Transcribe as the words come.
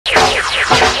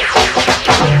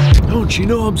Don't you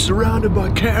know I'm surrounded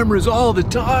by cameras all the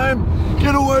time?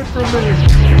 Get away from me!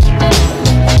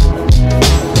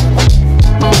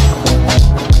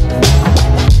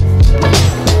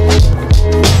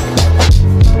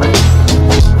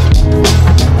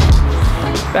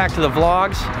 Back to the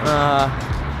vlogs.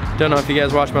 Don't know if you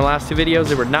guys watched my last two videos.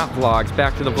 They were not vlogs.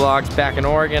 Back to the vlogs back in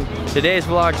Oregon. Today's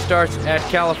vlog starts at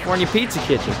California Pizza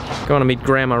Kitchen. Going to meet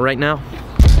Grandma right now.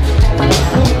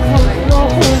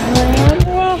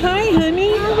 Well, hi,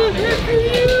 honey.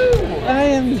 I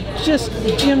am just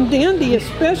Jim Dandy,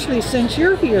 especially since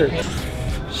you're here.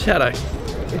 Just had a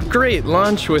great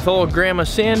lunch with old Grandma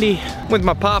Sandy. With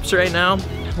my pops right now.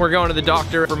 We're going to the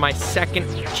doctor for my second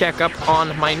checkup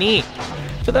on my knee.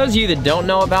 For those of you that don't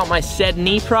know about my said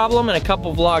knee problem, in a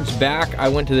couple vlogs back, I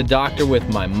went to the doctor with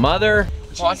my mother.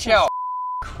 Watch out.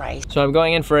 Christ. So I'm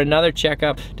going in for another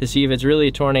checkup to see if it's really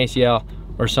a torn ACL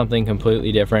or something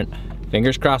completely different.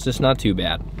 Fingers crossed it's not too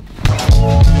bad.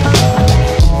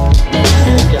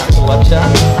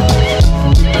 Lebsack.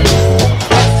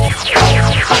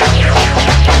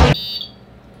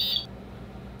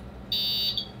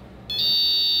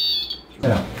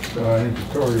 Yeah, so I think you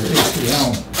tore your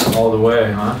ACL. All the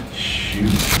way, huh?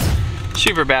 Shoot.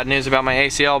 Super bad news about my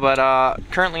ACL, but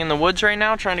currently in the woods right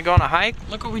now trying to go on a hike.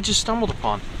 Look what we just stumbled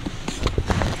upon.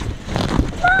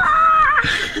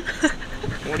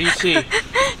 What do you see?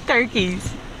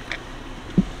 Turkeys.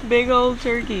 Big old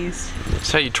turkeys.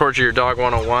 That's how you torture your dog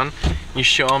 101. You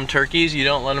show them turkeys, you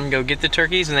don't let them go get the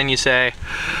turkeys, and then you say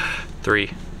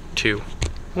 3, 2,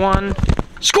 1,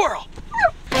 squirrel!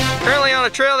 Currently on a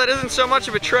trail that isn't so much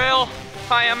of a trail.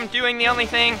 I am doing the only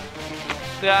thing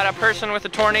that a person with a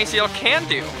torn ACL can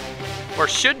do, or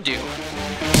should do,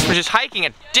 which is hiking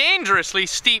a dangerously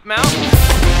steep mountain.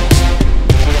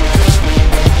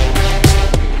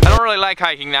 I don't really like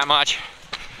hiking that much.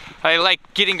 I like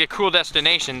getting to cool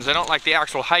destinations. I don't like the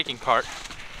actual hiking part.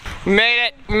 We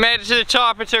made it to the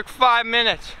top. It took 5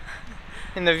 minutes.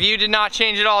 And the view did not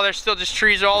change at all. There's still just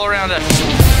trees all around us.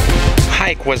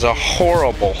 Hike was a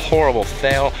horrible, horrible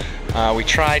fail. We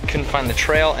tried, couldn't find the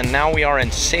trail, and now we are in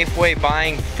Safeway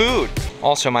buying food.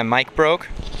 Also, my mic broke.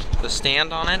 The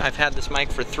stand on it, I've had this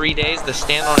mic for 3 days. The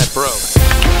stand on it broke.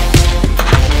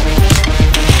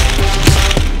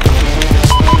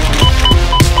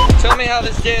 Tell me how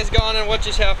this day has gone and what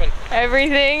just happened.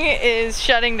 Everything is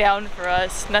shutting down for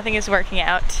us. Nothing is working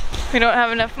out. We don't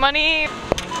have enough money.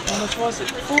 How much was it?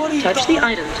 $40. Touch the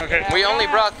item. Okay. We only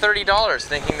brought $30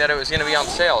 thinking that it was gonna be on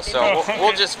sale, so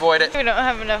we'll just void it. We don't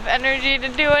have enough energy to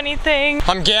do anything.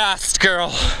 I'm gassed,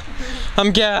 girl.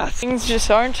 I'm gassed. Things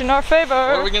just aren't in our favor.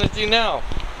 What are we gonna do now?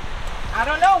 I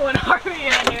don't know. What are we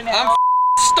gonna do now? I'm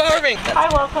starving. Hi,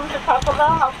 welcome to Taco Bell.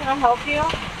 How can I help you?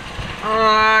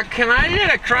 Can I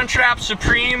get a Crunchwrap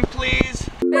Supreme, please?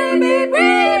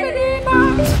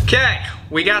 Okay,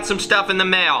 we got some stuff in the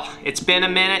mail. It's been a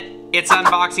minute. It's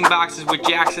unboxing boxes with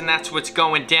Jackson. That's what's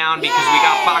going down because we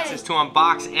got boxes to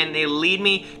unbox and they lead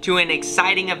me to an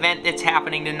exciting event that's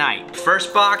happening tonight.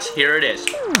 First box, here it is.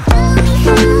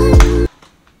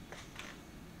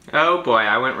 Oh boy,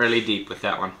 I went really deep with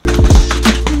that one.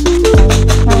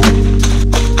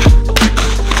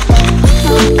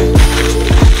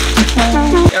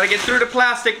 Gotta get through the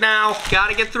plastic now.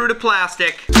 Gotta get through the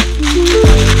plastic.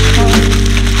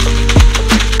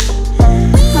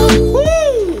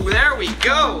 Woo! There we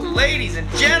go, ladies and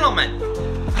gentlemen.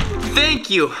 Thank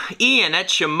you, Ian at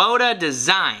Shimoda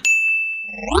Design.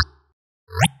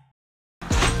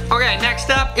 Okay, next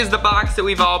up is the box that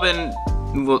we've all been,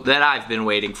 well, that I've been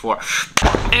waiting for.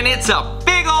 And it's a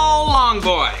big old long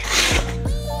boy.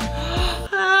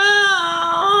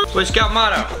 Boy Scout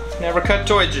motto, never cut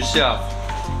toys yourself.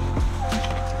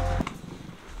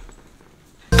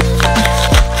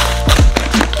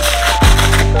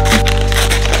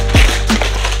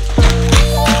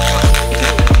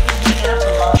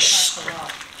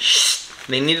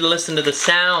 They need to listen to the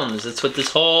sounds. That's what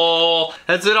that's what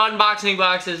unboxing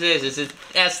boxes is. It's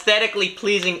aesthetically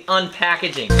pleasing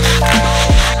unpackaging.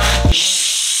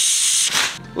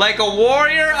 Like a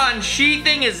warrior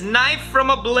unsheathing his knife from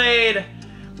a blade.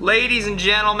 Ladies and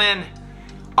gentlemen,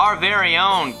 our very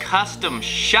own custom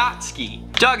shot ski.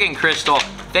 Doug and Crystal,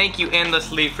 thank you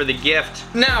endlessly for the gift.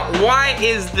 Now, why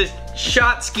is the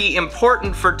shot ski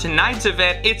important for tonight's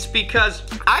event? It's because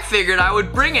I figured I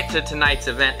would bring it to tonight's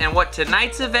event, and what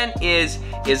tonight's event is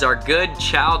our good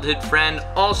childhood friend,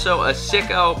 also a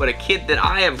sicko, but a kid that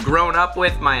I have grown up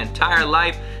with my entire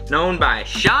life, known by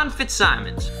Sean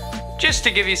Fitzsimons. Just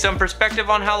to give you some perspective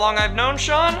on how long I've known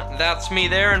Sean, that's me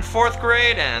there in 4th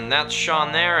grade, and that's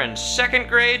Sean there in 2nd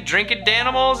grade drinking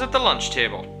Danimals at the lunch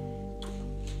table.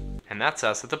 And that's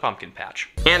us at the pumpkin patch.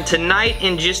 And tonight,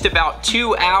 in just about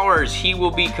 2 hours, he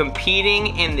will be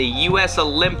competing in the US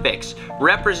Olympics,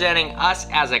 representing us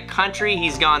as a country.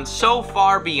 He's gone so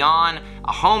far beyond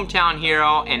a hometown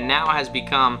hero and now has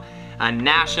become a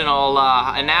national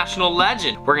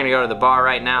legend. We're gonna go to the bar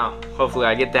right now. Hopefully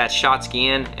I get that shotski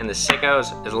in and the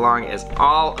sickos, as long as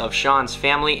all of Sean's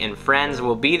family and friends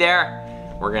will be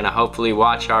there. We're gonna hopefully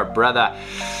watch our brother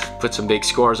put some big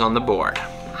scores on the board.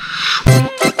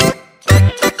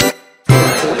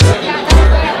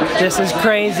 This is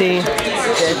crazy.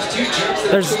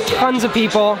 There's tons of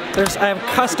people. I have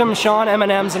custom Sean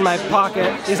M&Ms in my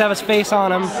pocket. These have his face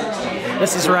on them.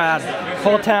 This is rad.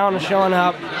 Whole town is showing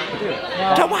up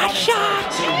to watch Sean.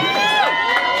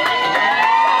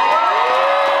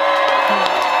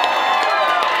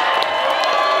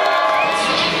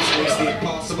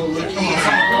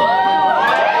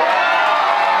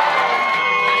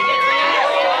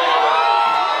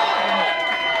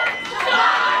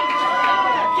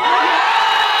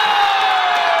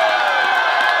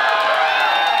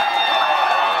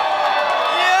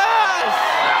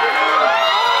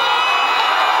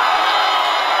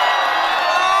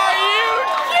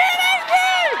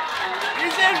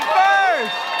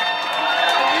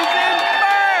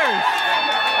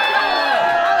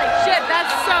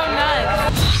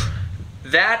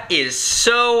 That is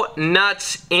so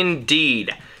nuts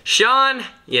indeed. Sean,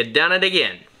 you done it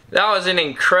again. That was an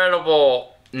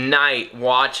incredible night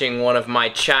watching one of my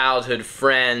childhood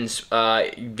friends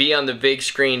be on the big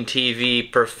screen TV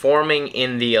performing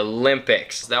in the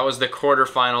Olympics. That was the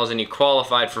quarterfinals and he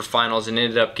qualified for finals and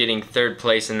ended up getting 3rd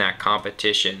place in that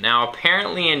competition. Now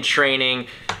apparently in training,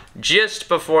 just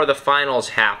before the finals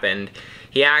happened,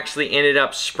 he actually ended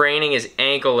up spraining his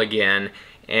ankle again,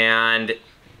 and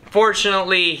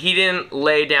fortunately, he didn't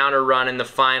lay down a run in the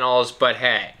finals, but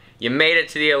hey, you made it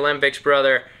to the Olympics,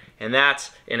 brother, and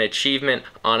that's an achievement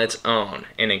on its own.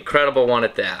 An incredible one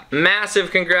at that. Massive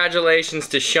congratulations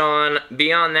to Sean.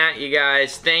 Beyond that, you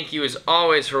guys, thank you as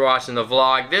always for watching the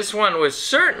vlog. This one was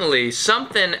certainly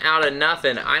something out of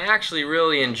nothing. I actually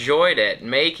really enjoyed it,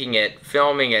 making it,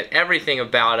 filming it, everything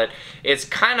about it. It's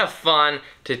kind of fun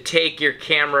to take your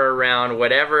camera around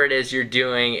whatever it is you're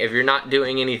doing, if you're not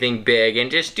doing anything big,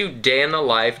 and just do day in the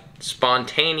life,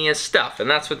 spontaneous stuff. And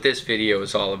that's what this video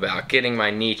is all about, getting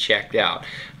my knee checked out,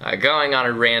 going on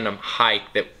a random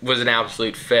hike that was an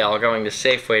absolute fail, going to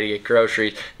Safeway to get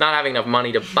groceries, not having enough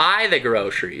money to buy the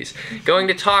groceries, going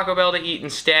to Taco Bell to eat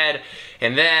instead,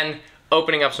 and then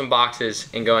opening up some boxes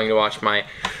and going to watch my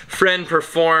friend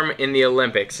perform in the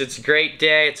Olympics. It's a great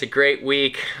day, it's a great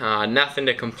week, nothing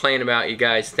to complain about, you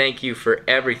guys. Thank you for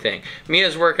everything.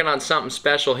 Mia's working on something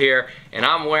special here, and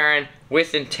I'm wearing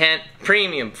With Intent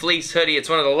premium fleece hoodie. It's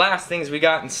one of the last things we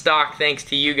got in stock, thanks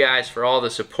to you guys for all the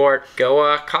support.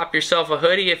 Go cop yourself a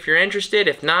hoodie if you're interested.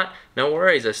 If not, no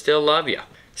worries, I still love you.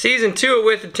 Season 2 of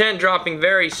With Intent dropping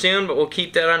very soon, but we'll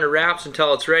keep that under wraps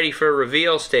until it's ready for a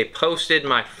reveal. Stay posted,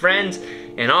 my friends,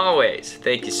 and always,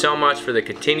 thank you so much for the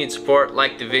continued support.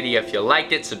 Like the video if you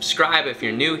liked it, subscribe if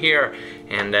you're new here,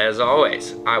 and as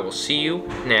always, I will see you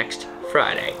next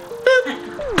Friday.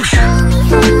 Boop.